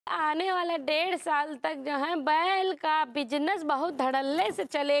आने वाला 1.5 साल तक जो है बैल का बिजनेस बहुत धड़ल्ले से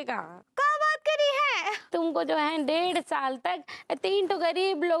चलेगा। क्या बात करी है? तुमको जो है 1.5 साल तक 3 तो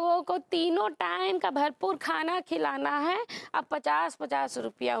गरीब लोगों को तीनों टाइम का भरपूर खाना खिलाना है। अब 50-50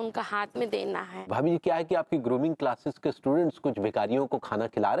 रुपया उनका हाथ में देना है। भाभी जी क्या है कि आपकी ग्रूमिंग क्लासेस के स्टूडेंट्स कुछ भिखारियों को खाना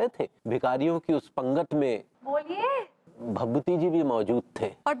खिला रहे थे। भिखारियों की उस पंगत में बोलिए भभूति जी भी मौजूद थे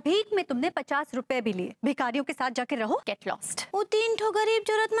और भीख में तुमने 50 रुपए भी लिए। भिखारियों के साथ जाके रहो, गेट लॉस्ट। वो 3 ठो गरीब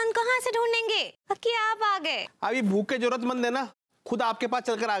जरूरतमंद कहाँ से ढूंढेंगे? क्या आप आ गए? अभी भूखे जरूरतमंद है ना, खुद आपके पास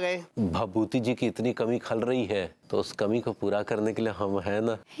चलकर आ गए। भभूति जी की इतनी कमी खल रही है तो उस कमी को पूरा करने के लिए हम है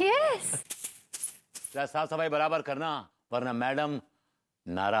ना। यस। साफ सफाई बराबर करना वरना मैडम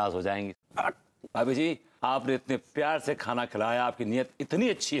नाराज हो जाएंगी। भाभी जी आपने इतने प्यार से खाना खिलाया, आपकी नीयत इतनी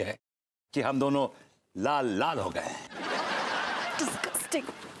अच्छी है कि हम दोनों लाल लाल हो गए।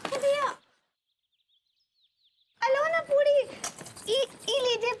 अलो ना पूरी, ई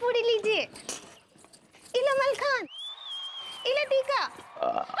लीजिए पूरी लीजिए। इलो मलखान, इलो टीका।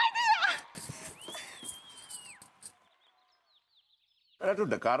 अरे तू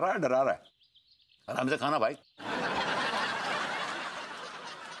डकार रहा है, डरा रहा है? आराम से खाना भाई।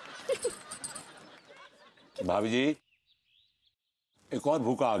 भाभी जी एक और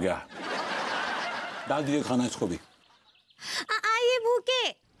भूखा आ गया, डाल दीजिए खाना इसको भी। आइए भूखे।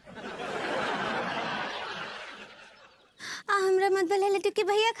 हमरा मत बोले कि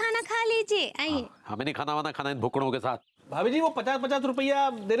भैया खाना खा लीजिए, आइए। हमें नहीं खाना वाना खाना इन भुक्कड़ों के साथ। भाभी जी वो 50-50 रुपया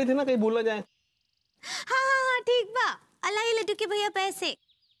दे रही थी ना, कहीं भूल ना जाए। हाँ ठीक बा। अल्लाह ही लड्डू के भैया पैसे।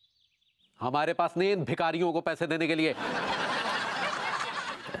 हमारे पास नहीं इन भिखारियों को पैसे देने के लिए।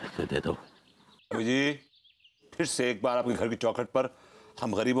 पैसे दे दो। भाभी जी फिर से एक बार आपके घर की चौखट पर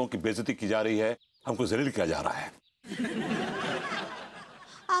हम गरीबों की बेइज्जती की जा रही है, हमको जलील किया जा रहा है।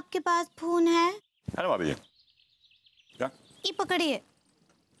 आपके पास फोन है? ना भाभी जी? क्या? ये पकड़िए।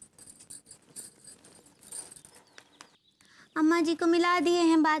 अम्मा जी को मिला दिए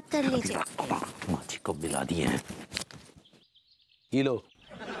हैं, बात कर लीजिए। अम्मा जी को मिला दिए हैं। ये लो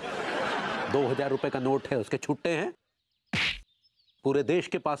 2000 रुपए का नोट है, उसके छुट्टे हैं। पूरे देश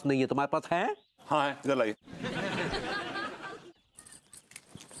के पास नहीं है, तुम्हारे पास है? हाँ है, इधर लाइए।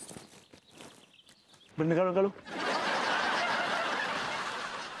 निकालो निकालो।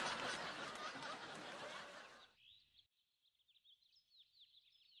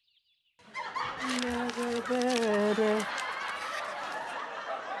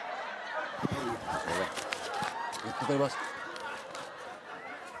 बस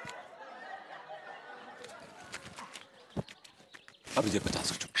अभी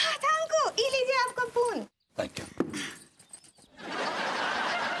 50 का। Thank you. ये लीजिए आपका फोन। Thank you.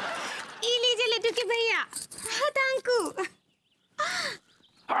 ये लीजिए लड्डू के भैया। Thank you.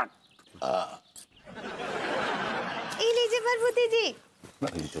 ये लीजिए भरभूति जी।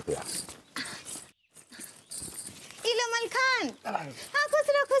 इलो मलखान। हाँ खुश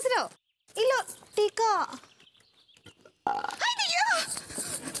रहो खुश रहो। इलो टीका।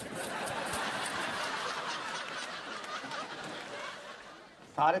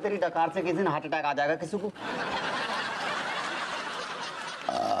 सारे तेरी डकार से किसी दिन हार्ट अटैक आ जाएगा किसी को।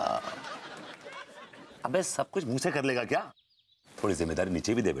 अबे सब कुछ मुंह से कर लेगा क्या? थोड़ी जिम्मेदारी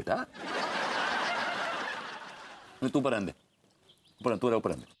नीचे भी दे बेटा। तू ऊपर रहने दे, ऊपर तू रह, ऊपर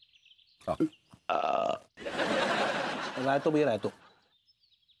रहने दे। रायतो भैया रायतो।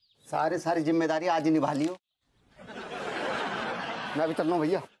 सारी जिम्मेदारी आज ही निभा लियो। मैं भी चल रहा हूँ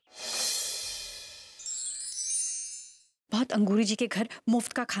भैया। बहुत अंगूरी जी के घर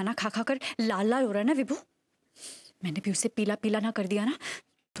मुफ्त का खाना खा खा कर लाल लाल हो रहा है ना विभू। मैंने भी उसे पीला पीला ना कर दिया ना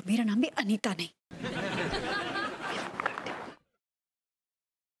तो मेरा नाम भी अनीता नहीं।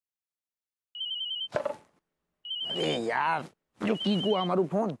 अरे यार जो कीकू हमारू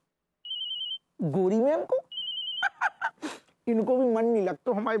फोन गोरी मैम को इनको भी मन नहीं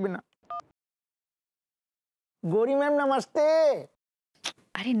लगता हमारे बिना। गोरी मैम नमस्ते।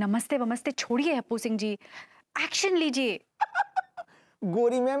 अरे नमस्ते वमस्ते छोड़िए हप्पू सिंह जी, एक्शन लीजिए।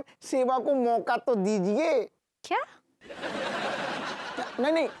 गोरी मैम सेवा को मौका तो दीजिए। क्या?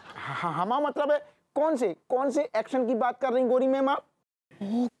 नहीं हमारा मतलब है कौन से एक्शन की बात कर रही गोरी मैम आप?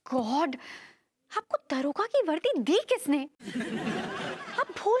 ओह गॉड, आपको दरोगा की वर्दी दी किसने? आप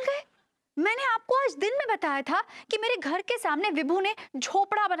भूल गए? मैंने आपको आज दिन में बताया था कि मेरे घर के सामने विभू ने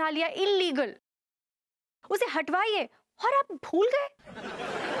झोपड़ा बना लिया इल्लीगल, उसे हटवाइए, और आप भूल गए?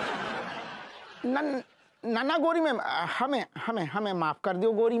 ना गोरी मैम, हमें माफ कर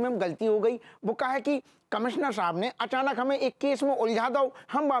दो गोरी मैम, गलती हो गई। वो कहा है कि कमिश्नर साहब ने अचानक हमें एक केस में उलझा दो,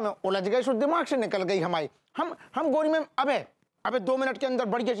 हम में उलझ गए, सो दिमाग से निकल गई हमारी। हम गोरी मैम अबे 2 मिनट के अंदर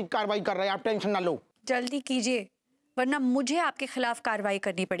बढ़िया सी कार्रवाई कर रहे हैं, आप टेंशन ना लो। जल्दी कीजिए वरना मुझे आपके खिलाफ कार्रवाई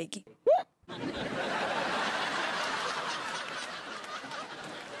करनी पड़ेगी।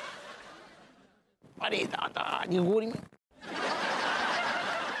 अरे दादा, ये गोरी में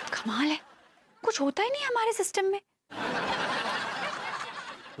कमाल है, कुछ होता ही नहीं हमारे सिस्टम में।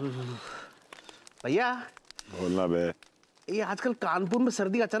 भैया बोलना बे। ये आजकल कानपुर में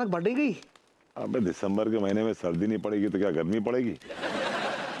सर्दी अचानक बढ़ गई। अबे दिसंबर के महीने में सर्दी नहीं पड़ेगी तो क्या गर्मी पड़ेगी?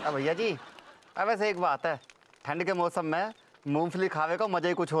 अब भैया जी, अब वैसे एक बात है, ठंड के मौसम में मूंगफली खावे का मजा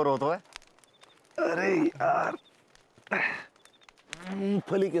ही कुछ और होता है। अरे यार,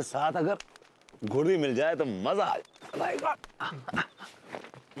 मूंगफली के साथ अगर गुड़ भी मिल जाए तो मजा आ जाएगा।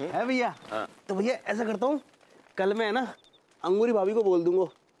 है भैया? तो भैया ऐसा करता हूँ, कल मैं है ना अंगूरी भाभी को बोल दूंगा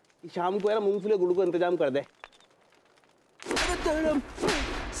कि शाम को है ना मूंगफली गुड़ को इंतजाम कर दे।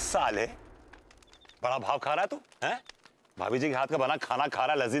 साले बड़ा भाव खा रहा है तू, हैं? भाभी जी के हाथ का बना खाना खा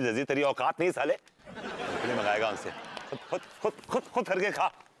रहा है, लजीज लजीज, तेरी औकात नहीं साले। मूंगफली मंगाएगा उनसे, खुद खुद खुद खुद करके खा।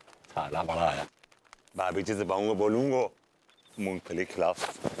 साला बड़ा आया, भाभी जी से बहू को बोलूंगा मूंगफली खिलाफ।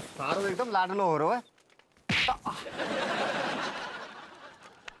 सारो एकदम लाडलो हो रहा है।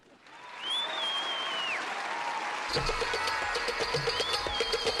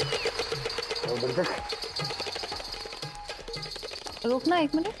 रुकना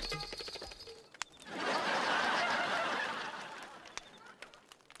एक मिनट।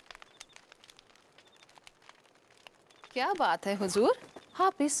 क्या बात है हुजूर,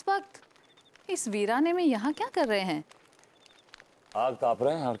 आप इस वक्त इस वीराने में यहाँ क्या कर रहे हैं? आग ताप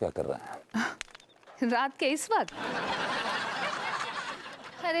रहे हैं और क्या कर रहे हैं? रात के इस वक्त?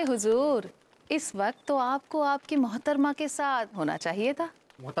 अरे हुजूर, इस वक्त तो आपको आपकी मोहतरमा के साथ होना चाहिए था।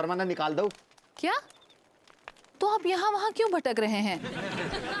 मोहतरमा ने निकाल दो। क्या? तो आप यहाँ वहाँ क्यों भटक रहे हैं?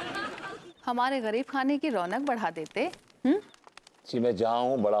 हमारे गरीब खाने की रौनक बढ़ा देते। जी मैं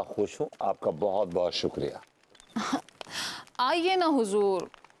जाऊँ, बड़ा खुश हूँ, आपका बहुत बहुत शुक्रिया। आइए ना हुजूर।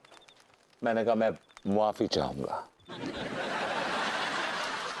 मैंने कहा मैं मुआफी चाहूंगा।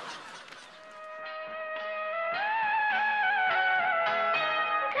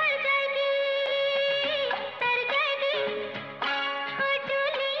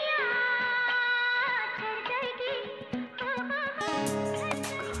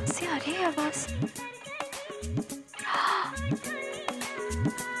 कहाँ से आ रही है आवाज?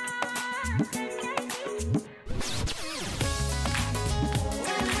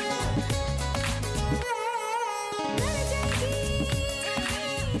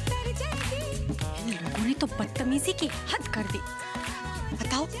 तो बदतमीजी की हद कर दी।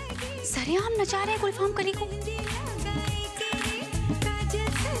 बताओ, सरेआम नचा रहे गुलफाम कली को।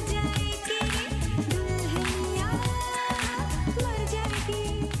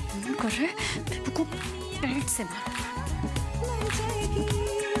 कर रहे को पेट से मारो।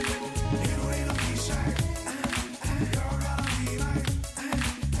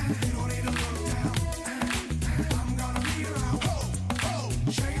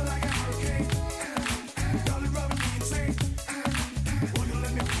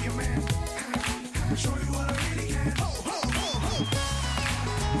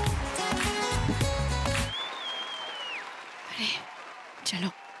 चलो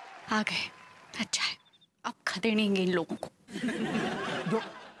आ गए, अच्छा है, अब खदेड़ेंगे इन लोगों को।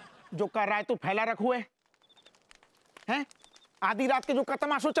 जो कर रहा है तू फैला रखो है? आधी रात के जो का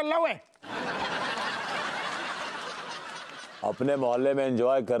तमाशा चल रहा है। अपने मोहल्ले में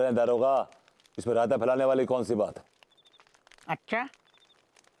एंजॉय कर रहे हैं दारोगा, इसमें रायता फैलाने वाली कौन सी बात है? अच्छा,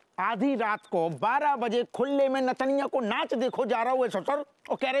 आधी रात को 12 बजे खुले में नचनिया को नाच देखो जा रहा हुआ ससुर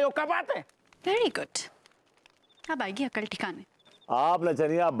और कह रहे हो क्या बात है? वेरी गुड, अब आएगी अकल ठिकाने। आप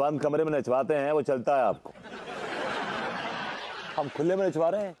नचनिया बंद कमरे में नचवाते हैं, वो चलता है आपको। हम खुले में नचवा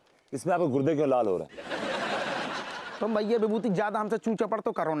रहे हैं, इसमें आपके गुर्दे क्यों लाल हो रहे हैं? तुम भैया विभूति ज्यादा हमसे चूचपड़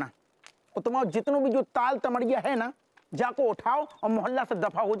तो करो ना, और तुम्हारा जितनों भी जो ताल तमड़िया है ना, जाको उठाओ और मोहल्ला से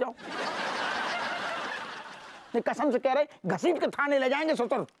दफा हो जाओ। नहीं कसम से कह रहे, घसीट के थाने ले जाएंगे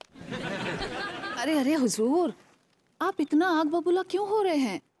ससुर। अरे अरे हुजूर, आप इतना आग बबूला क्यों हो रहे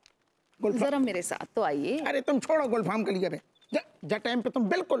हैं? जरा मेरे साथ तो आइए। अरे तुम छोड़ो गुलफाम के लिए, जा टाइम पे तुम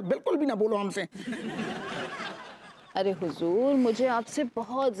बिल्कुल बिल्कुल भी ना बोलो हमसे। अरे हुजूर, मुझे आपसे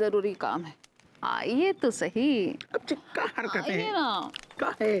बहुत जरूरी काम है, आइए तो सही। अब चिक्का हरकतें आइए हैं ना।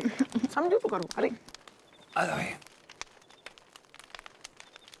 का है, समझो तो करो। अरे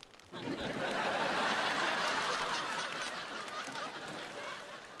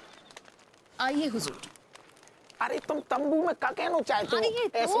आइए हुजूर। अरे तुम तंबू में का कहना चाहते हो? आइए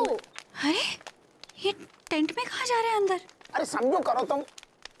ऐसे तो। में- अरे ये टेंट में कहाँ जा रहे हैं अंदर? अरे समझो करो तुम,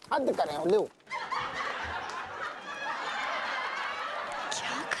 हद करे हो। ले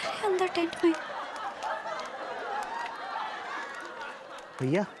क्या कर रहे हैं अंदर टेंट में?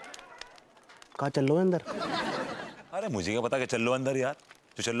 भैया कहाँ चल लो अंदर? अरे मुझे क्या पता कि चल लो अंदर यार,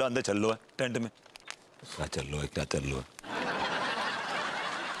 जो चल लो अंदर चल लो है टेंट में। क्या चल लो है, क्या चल लो है।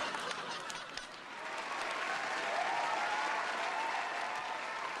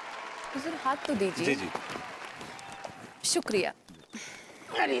 हुजूर हाथ तो दीजिए। जी जी। शुक्रिया।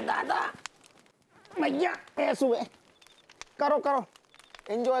 अरे दादा भैया ऐसे हुए, करो करो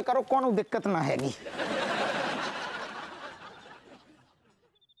एंजॉय करो, कोनो दिक्कत ना हैगी।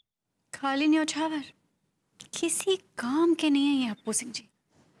 खाली न्योछावर किसी काम के नहीं है ये अप्पू सिंह जी।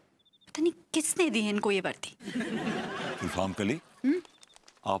 पता नहीं किसने दी है इनको ये वर्दी। गुलफाम कली,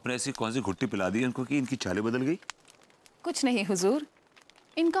 आपने ऐसी कौन सी घुट्टी पिला दी इनको कि इनकी चालें बदल गई? कुछ नहीं हुजूर,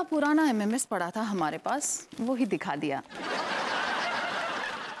 इनका पुराना एमएमएस पड़ा था हमारे पास, वो ही दिखा दिया।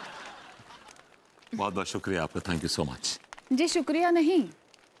 बहुत बहुत शुक्रिया आपका, थैंक यू सो मच। जी शुक्रिया नहीं,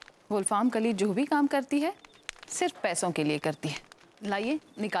 गुलफाम कली जो भी काम करती है सिर्फ पैसों के लिए करती है। लाइए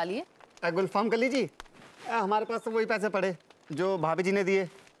निकालिए। गुलफाम कर लीजिए, हमारे पास तो वही पैसे पड़े जो भाभी जी ने दिए,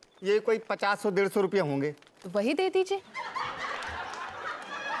 ये कोई 50-150 रुपये होंगे। तो वही दे दीजिए।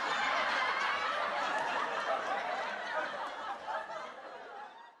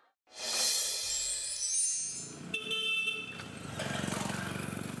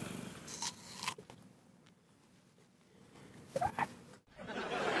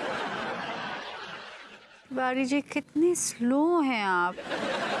 बारी जी कितने स्लो हैं आप।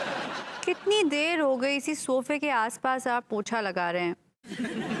 कितनी देर हो गई इसी सोफे के आसपास आप पोछा लगा रहे हैं।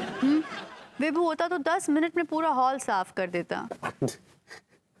 विभू होता तो 10 मिनट में पूरा हॉल साफ कर देता।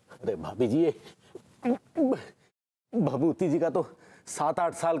 अरे भाभी जी, भभूति जी का तो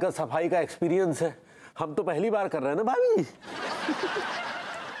 7-8 साल का सफाई का एक्सपीरियंस है, हम तो पहली बार कर रहे हैं ना भाभी।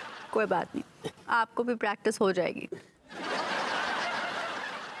 कोई बात नहीं, आपको भी प्रैक्टिस हो जाएगी।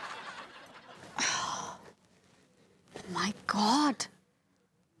 माय गॉड,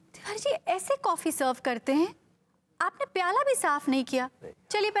 तिवारी जी ऐसे कॉफी सर्व करते हैं? आपने प्याला भी साफ नहीं किया।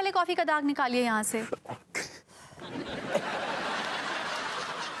 चलिए पहले कॉफी का दाग निकालिए यहाँ से।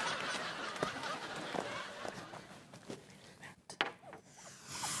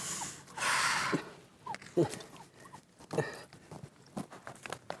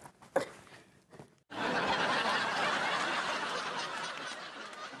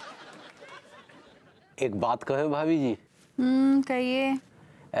 एक बात कहें भाभी जी? कहिए।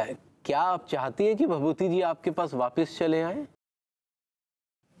 क्या आप चाहती हैं कि भभूति जी आपके पास वापस चले आए?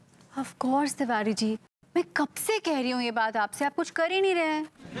 ऑफ कोर्स तिवारी जी, मैं कब से कह रही हूँ ये बात आपसे, आप कुछ कर ही नहीं रहे हैं।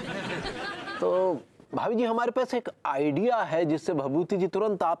 तो भाभी जी हमारे पास एक आइडिया है जिससे भभूति जी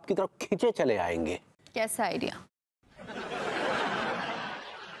तुरंत आपकी तरफ खींचे चले आएंगे। कैसा आइडिया?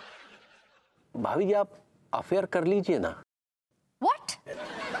 भाभी जी आप अफेयर कर लीजिए ना। व्हाट?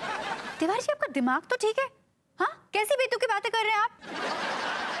 तिवारी जी आपका दिमाग तो ठीक है? हाँ, कैसी बेतुकी बातें कर रहे हैं आप?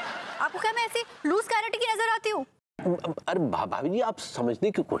 आपको क्या मैं ऐसी लूज कैरेट की नजर आती हूँ? अरे भाभी जी आप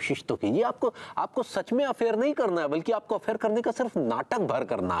समझने की कोशिश तो कीजिए, आपको सच में अफेयर नहीं करना है, बल्कि आपको अफेयर करने का सिर्फ नाटक भर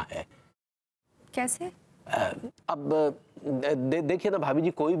करना है। कैसे? अब देखिए ना भाभी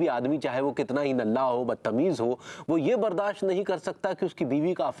जी, कोई भी आदमी चाहे वो कितना ही नल्ला हो, बदतमीज हो, वो ये बर्दाश्त नहीं कर सकता कि उसकी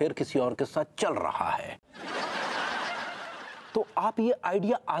बीवी का अफेयर किसी और के साथ चल रहा है। तो आप ये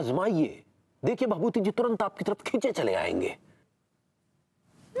आइडिया आजमाइए, देखिए भभूति जी तुरंत आपकी तरफ खींचे चले आएंगे।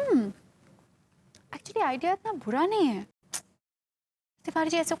 एक्चुअली आइडिया इतना बुरा नहीं है। तिवारी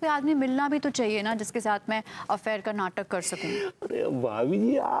जी ऐसा कोई आदमी मिलना भी तो चाहिए ना जिसके साथ मैं अफेयर का नाटक कर सकूं। अरे भाभी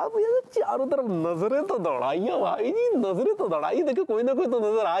जी आप ये चारों तरफ नजरें तो दौड़ाइए भाभी जी, नजरें तो दौड़ाइए, देखिए कोई ना कोई तो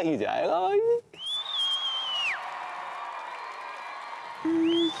नजर आ ही जाएगा भाभी जी।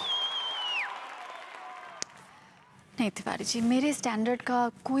 नहीं तिवारी जी, मेरे स्टैंडर्ड का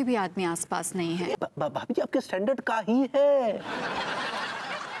कोई भी आदमी आसपास नहीं है। भाभी जी आपके स्टैंडर्ड का ही है,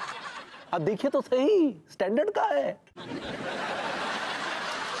 आप देखिए तो सही, स्टैंडर्ड का है।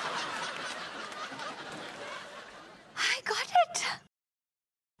 I got it.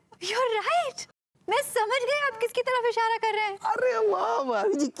 You're right. मैं समझ गई आप किसकी तरफ इशारा कर रहे हैं। अरे वाह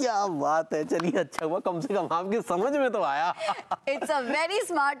भाभी जी क्या बात है, चलिए अच्छा हुआ कम से कम आपकी समझ में तो आया। It's a very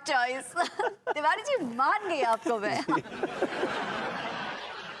smart choice. Tiwari ji मान गई आपको मैं।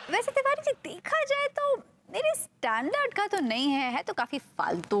 वैसे तिवारी जी देखा जाए तो मेरे स्टैंडर्ड का तो नहीं है तो काफी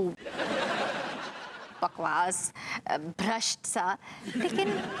फालतू, बकवास, भ्रष्ट सा, लेकिन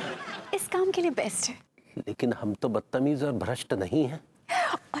इस काम के लिए बेस्ट है। लेकिन हम तो बदतमीज और भ्रष्ट नहीं हैं।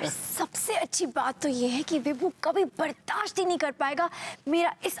 और सबसे अच्छी बात तो ये है कि विभू कभी बर्दाश्त ही नहीं कर पाएगा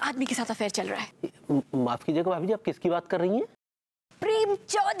मेरा इस आदमी के साथ अफेयर चल रहा है। माफ कीजिएगा भाभी जी, आप किसकी बात कर रही हैं? प्रेम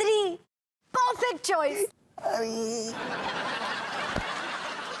Chaudhary, perfect choice.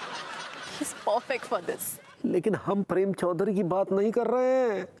 He's perfect for this. लेकिन हम प्रेम चौधरी की बात नहीं कर रहे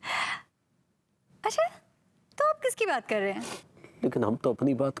हैं। अच्छा, तो आप किसकी बात कर रहे हैं? लेकिन हम तो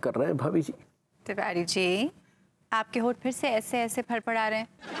अपनी बात कर रहे हैं भाभी जी। तिवारी जी, आपके होठ फिर से ऐसे ऐसे फड़फड़ा रहे हैं,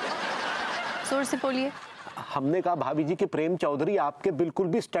 जोर से बोलिए। हमने कहा भाभी जी कि प्रेम चौधरी आपके बिल्कुल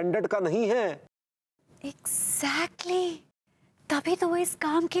भी स्टैंडर्ड का नहीं है। एग्जैक्टली, तभी तो वो इस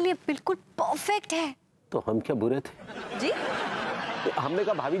काम के लिए बिल्कुल परफेक्ट है। तो हम क्या बुरे थे जी? हमने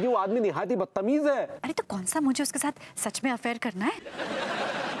कहा भाभी जी वो आदमी निहायत ही बदतमीज है। अरे तो कौन सा मुझे उसके साथ सच में अफेयर करना है?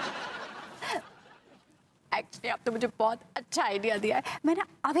 एक्चुअली आप तो मुझे बहुत अच्छा आइडिया दिया है। मैं ना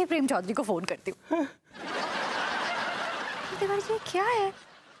अभी प्रेम चौधरी को फोन करती हूँ। तिवारी जी क्या है?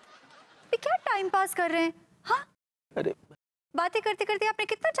 ये क्या टाइम पास कर रहे हैं? हाँ, अरे बातें करते करते आपने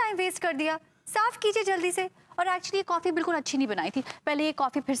कितना टाइम वेस्ट कर दिया। साफ कीजिए जल्दी से। और एक्चुअली ये कॉफी बिल्कुल अच्छी नहीं बनाई थी, पहले ये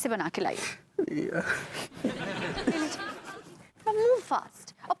कॉफी फिर से बना के लाई। Move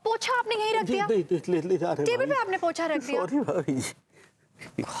fast. और पोछा आपने यहीं रख दिया। टेबल पे आपने पोछा रख दिया। सॉरी भाभी जी।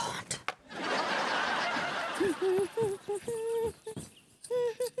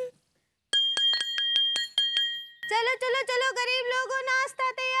 चलो चलो चलो गरीब लोगों,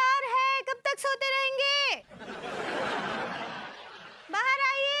 नाश्ता तैयार है, कब तक सोते रहेंगे? बाहर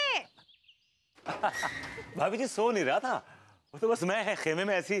आइए। भाभी जी सो नहीं रहा था, वो तो बस मैं खेमे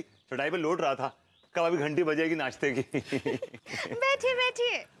में ऐसी चटाई पे लौट रहा था, कब अभी घंटी बजेगी नाश्ते की। बैठिए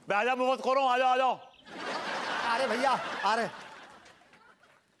बैठिए। आ जाओ, मैं बहुत खो रहा हूँ, आ जाओ आ जाओ। अरे भैया आ रहे।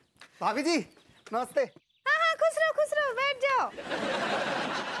 भाभी जी नमस्ते। हाँ हाँ, खुश रहो, बैठ जाओ।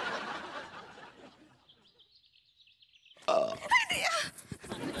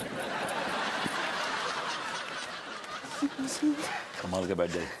 संभाल के बैठ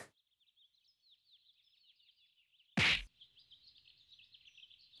जाइए।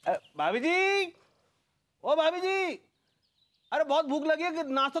 भाभी जी, ओ भाभी जी, अरे बहुत भूख लगी है,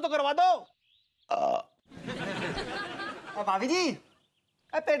 नाश्ता तो करवा दो। भाभी जी,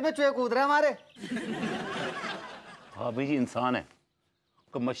 पेट में चूहे कूद रहे हैं हमारे। भाभी जी इंसान है,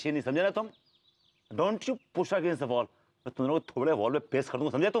 कोई मशीन नहीं, समझे ना तुम? Don't you push against the wall. मैं तुम लोगों को थोड़े वॉल पे पेस्ट कर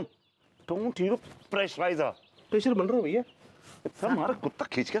दूंगा, समझे तुम? Don't you pressurise. प्रेशर बन रहा है भैया। सब हमारा कुत्ता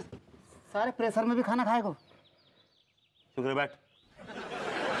खींच के सारे प्रेशर में भी खाना खाएगा। शुक्र, बैठ।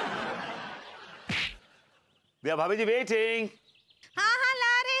 भैया भाभी जी वेटिंग। हाँ हाँ,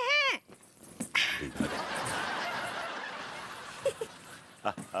 ला रहे हैं।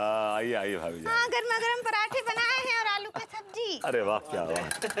 आइए आइए भाभी जी। हाँ, गर्मा गर्म पराठे बनाए हैं और आलू की सब्जी। अरे वाह, क्या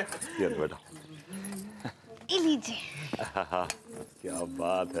बात। ये बेटा ये लीजिए। क्या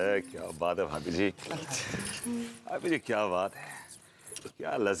बात है, क्या बात है भाभी जी। भाभी जी क्या बात है,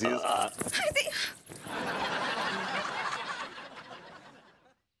 क्या लजीज।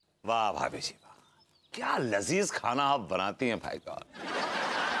 वाह भाभी जी वाह, क्या लजीज खाना आप बनाती हैं भाई का।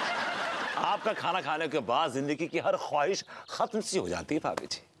 आपका खाना खाने के बाद जिंदगी की हर ख्वाहिश खत्म सी हो जाती है भाभी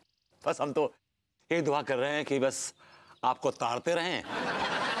जी। बस हम तो ये दुआ कर रहे हैं कि बस आपको ताड़ते रहें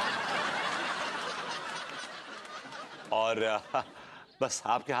और बस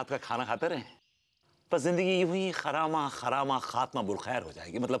आपके हाथ का खाना खाते रहें। बस जिंदगी यूं ही खरामा खरामा खात्मा बुरखैर हो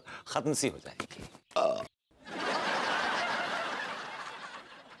जाएगी, मतलब खत्म सी हो जाएगी।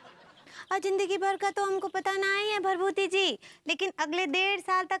 और जिंदगी भर का तो हमको पता ना ही है भरभूति जी, लेकिन अगले 1.5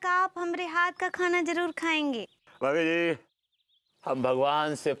 साल तक आप हमारे हाथ का खाना जरूर खाएंगे। भाभी जी, हम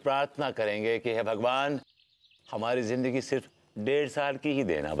भगवान से प्रार्थना करेंगे कि हे भगवान, हमारी जिंदगी सिर्फ 1.5 साल की ही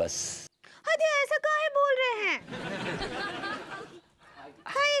देना बस। अरे ऐसा काहे बोल रहे हैं?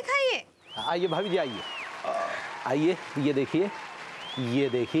 खाइए खाइए। आइए भाभी जी, आइए आइए। ये देखिए, ये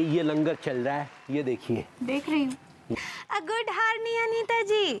देखिए, ये लंगर चल रहा है, ये देखिए। देख रही हूँ। गुड हार्नी अनीता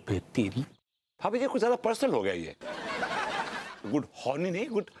जी। तेरी भाभी जी कुछ ज्यादा पर्सनल हो गया ये। गुड हॉर्निंग नहीं,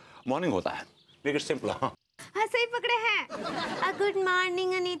 गुड मॉर्निंग होता है, मेक इट सिंपल। हाँ सही पकड़े हैं। गुड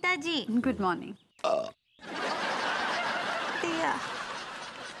मॉर्निंग अनीता जी। Good morning.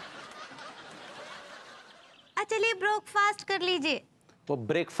 चलिए ब्रेकफास्ट कर लीजिए। वो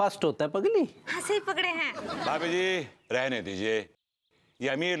ब्रेकफास्ट होता है पगली। हाँ सही पकड़े हैं। भाभी जी रहने दीजिए, ये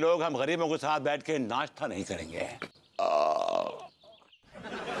अमीर लोग हम गरीबों के साथ बैठ के नाश्ता नहीं करेंगे।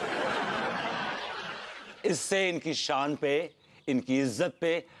 इससे इनकी शान पे, इनकी इज्जत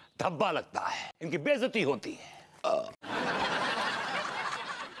पे धब्बा लगता है, इनकी बेइज्जती होती है।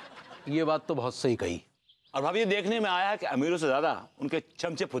 ये बात तो बहुत सही कही। और भाभी देखने में आया कि अमीरों से ज्यादा उनके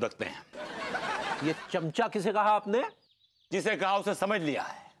चमचे फुदकते हैं। ये चमचा किसे कहा आपने? जिसे कहा उसे समझ लिया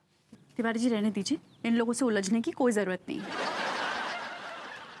है। तिवारी जी रहने दीजिए, इन लोगों से उलझने की कोई जरूरत नहीं।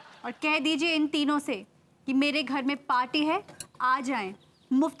 और कह दीजिए इन तीनों से कि मेरे घर में पार्टी है, आ जाएं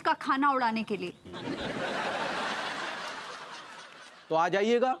मुफ्त का खाना उड़ाने के लिए। तो आ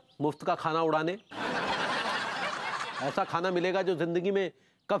जाइएगा मुफ्त का खाना उड़ाने। ऐसा खाना मिलेगा जो जिंदगी में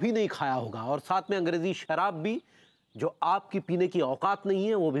कभी नहीं खाया होगा, और साथ में अंग्रेजी शराब भी जो आपकी पीने की औकात नहीं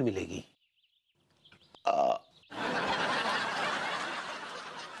है वो भी मिलेगी।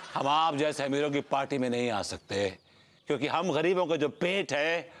 हम आप जैसे अमीरों की पार्टी में नहीं आ सकते, क्योंकि हम गरीबों का जो पेट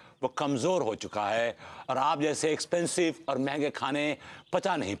है वो कमजोर हो चुका है, और आप जैसे एक्सपेंसिव और महंगे खाने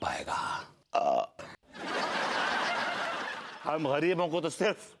पचा नहीं पाएगा। हम गरीबों को तो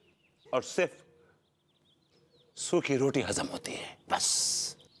सिर्फ और सिर्फ सूखी रोटी हजम होती है, बस।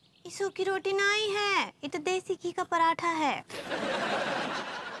 ये सूखी रोटी नहीं है, ये तो देसी घी का पराठा है।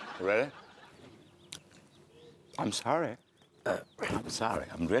 Really? I'm sorry. I'm sorry.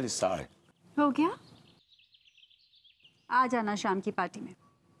 I'm really sorry. हो गया? आ जाना शाम की पार्टी में,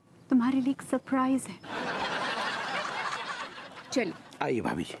 तुम्हारे लिए एक सरप्राइज है। चलो आइए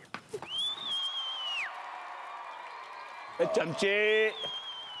भाभी जी। चमचे।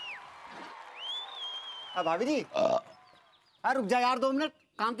 भाभी जी, यार रुक जा यार 2 मिनट,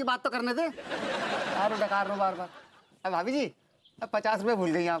 काम की बात तो करने दे यार। डकार रो बार बार। भाभी जी 50 रुपए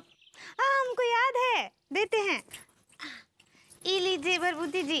भूल गई आप। हाँ हमको याद है, देते हैं। ये लीजिए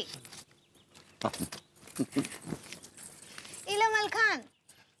भरभूति जी। इलो मलखान।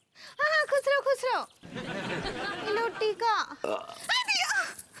 हाँ खुश रहो खुश रहो। इलो टीका।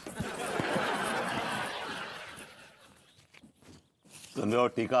 सुन रहे हो,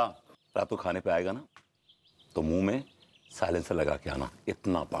 टीका रात को खाने पे आएगा ना तो मुंह में साइलेंसर लगा के आना,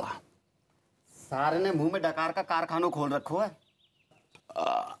 इतना बड़ा। सारे ने मुंह में डकार का कारखाना खोल रखो है।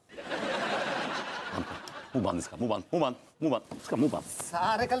 मुंह बंद इसका, मुंह बंद, मुंह बंद, मुंह बंद, इसका मुंह बंद।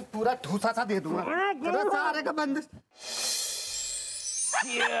 सारे कल पूरा ठूसा सा दे दूंगा। चलो सारे का बंद।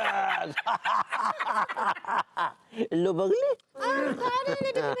 लो बगली।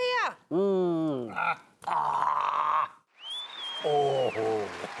 भैया। ओहो।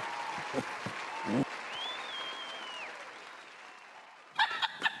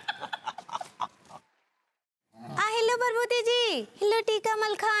 हेलो भरभूति जी, हेलो टीका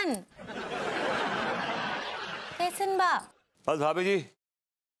मलखान। कैसन बा? बस भाभी जी,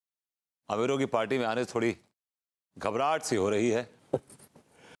 अमीरों की पार्टी में आने से थोड़ी घबराहट सी हो रही है।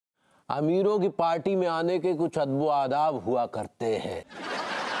 अमीरों की पार्टी में आने के कुछ अदब आदाब हुआ करते हैं।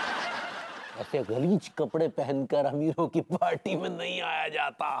 ऐसे गलीज कपड़े पहनकर अमीरों की पार्टी में नहीं आया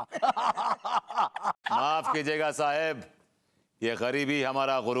जाता। माफ कीजिएगा साहब, ये गरीबी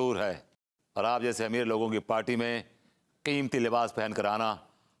हमारा गुरूर है, और आप जैसे अमीर लोगों की पार्टी में कीमती लिबास पहनकर आना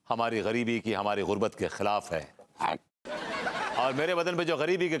हमारी गरीबी की, हमारी गुर्बत के खिलाफ है। और मेरे बदन पे जो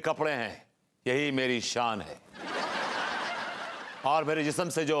गरीबी के कपड़े हैं यही मेरी शान है, और मेरे जिस्म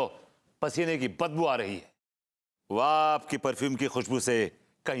से जो पसीने की बदबू आ रही है वह आपकी परफ्यूम की खुशबू से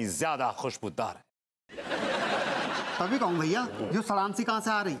कहीं ज्यादा खुशबूदार है। तभी कहूँ भैया, जो सलाम सी कहाँ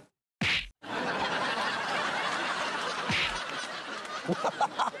से आ रही।